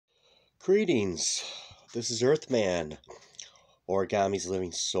Greetings, this is Earthman, Origami's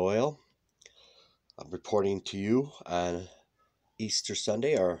Living Soil. I'm reporting to you on Easter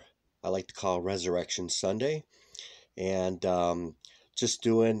Sunday, or I like to call Resurrection Sunday, and just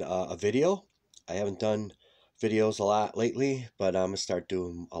doing a video. I haven't done videos a lot lately, but I'm going to start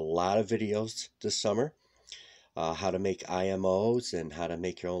doing a lot of videos this summer. How to make IMOs and how to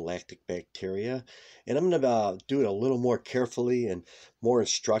make your own lactic bacteria. And I'm going to do it a little more carefully and more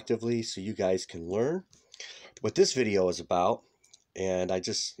instructively so you guys can learn what this video is about. And I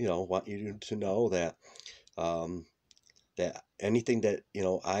just, want you to know that that anything that,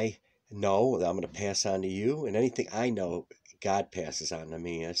 I know that I'm going to pass on to you, and anything I know, God passes on to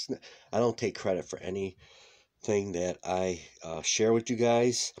me. I don't take credit for anything that I share with you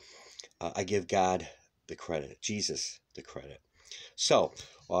guys. I give God the credit, Jesus the credit. So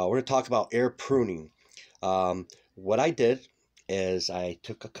we're going to talk about air pruning. What I did is I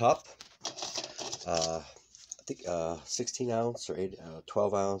took a cup, I think 16 ounce or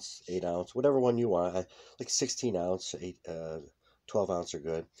 12 ounce, 8 ounce, whatever one you want. Like 16 ounce, 12 ounce are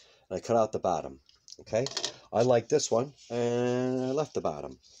good. And I cut out the bottom. Okay, I like this one, and I left the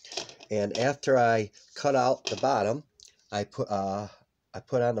bottom. And after I cut out the bottom, I put on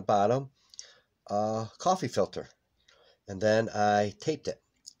the bottom coffee filter, and then I taped it,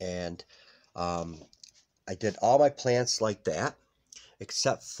 and I did all my plants like that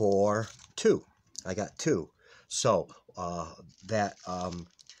except for two. I got two, so that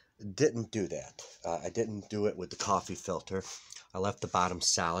didn't do that. I didn't do it with the coffee filter. I left the bottom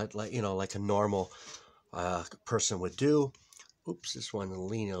solid, like like a normal person would do. Oops, this one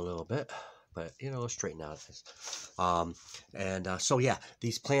leaning a little bit, but straighten out this. So yeah,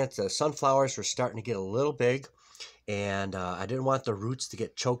 these plants, sunflowers, were starting to get a little big, and I didn't want the roots to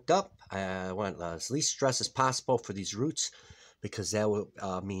get choked up. I want as least stress as possible for these roots, because that will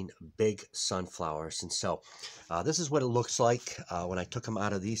mean big sunflowers. And so this is what it looks like when I took them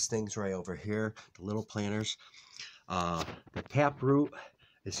out of these things right over here, the little planters. The taproot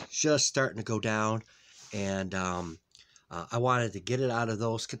is just starting to go down, and I wanted to get it out of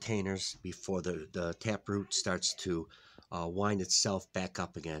those containers before the taproot starts to wind itself back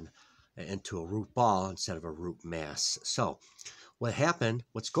up again into a root ball instead of a root mass. So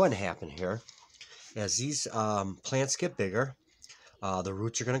what's going to happen here, as these plants get bigger, the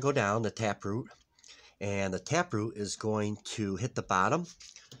roots are going to go down, the taproot, and the taproot is going to hit the bottom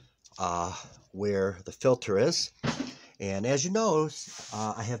where the filter is. And as you notice,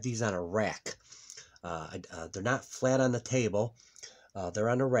 I have these on a rack. They're not flat on the table. They're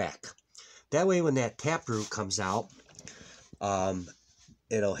on a rack. That way, when that taproot comes out,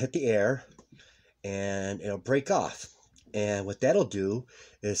 it'll hit the air and it'll break off. And what that'll do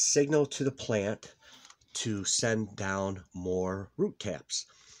is signal to the plant to send down more root taps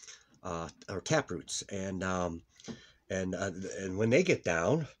or taproots. And when they get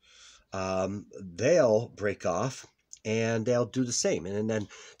down, they'll break off and they'll do the same. And then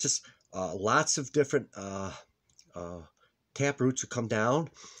just lots of different taproots will come down.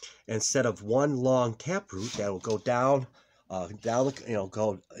 Instead of one long taproot that will go down,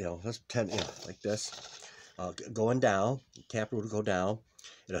 go, let's pretend, like this, going down. Taproot will go down.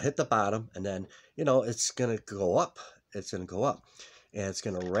 It'll hit the bottom, and then it's gonna go up. It's gonna go up, and it's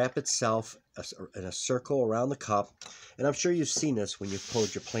gonna wrap itself in a circle around the cup. And I'm sure you've seen this when you've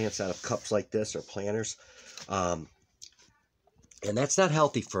pulled your plants out of cups like this or planters. And that's not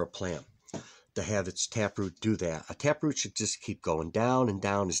healthy for a plant to have its taproot do that. A taproot should just keep going down and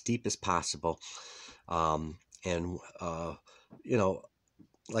down as deep as possible. Like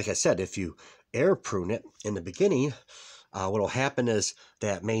I said, if you air prune it in the beginning, what will happen is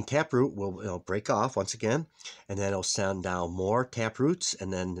that main taproot will break off once again, and then it'll send down more taproots,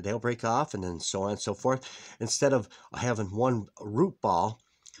 and then they'll break off, and then so on and so forth. Instead of having one root ball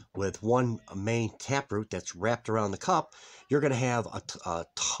with one main taproot that's wrapped around the cup, you're going to have a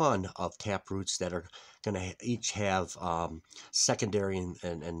ton of taproots that are going to each have secondary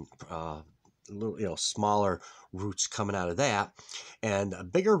and little, smaller roots coming out of that. And a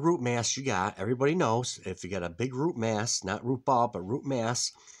bigger root mass you got, everybody knows, if you got a big root mass, not root ball, but root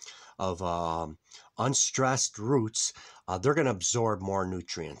mass of unstressed roots, they're going to absorb more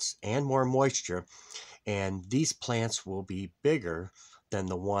nutrients and more moisture, and these plants will be bigger than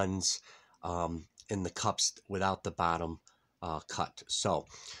the ones in the cups without the bottom cut. So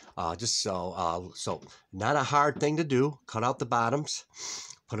so not a hard thing to do. Cut out the bottoms,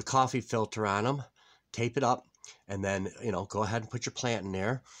 put a coffee filter on them, tape it up, and then go ahead and put your plant in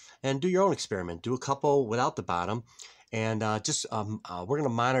there and do your own experiment. Do a couple without the bottom, And we're going to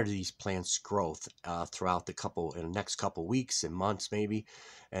monitor these plants' growth throughout in the next couple weeks and months maybe,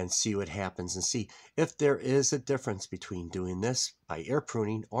 and see what happens and see if there is a difference between doing this by air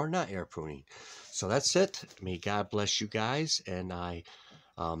pruning or not air pruning. So that's it. May God bless you guys, and I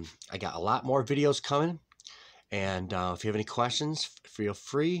got a lot more videos coming. And if you have any questions, feel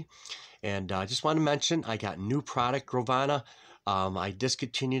free. And I just want to mention, I got new product, Grovana. I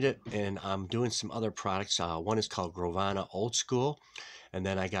discontinued it, and I'm doing some other products. One is called Grovana Old School, and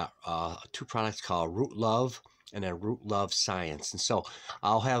then I got 2 products called Root Love and then Root Love Science. And so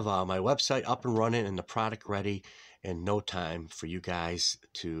I'll have my website up and running and the product ready in no time for you guys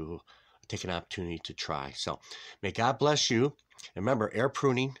to take an opportunity to try. So may God bless you. And remember, air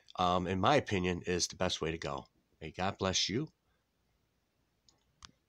pruning, in my opinion, is the best way to go. May God bless you.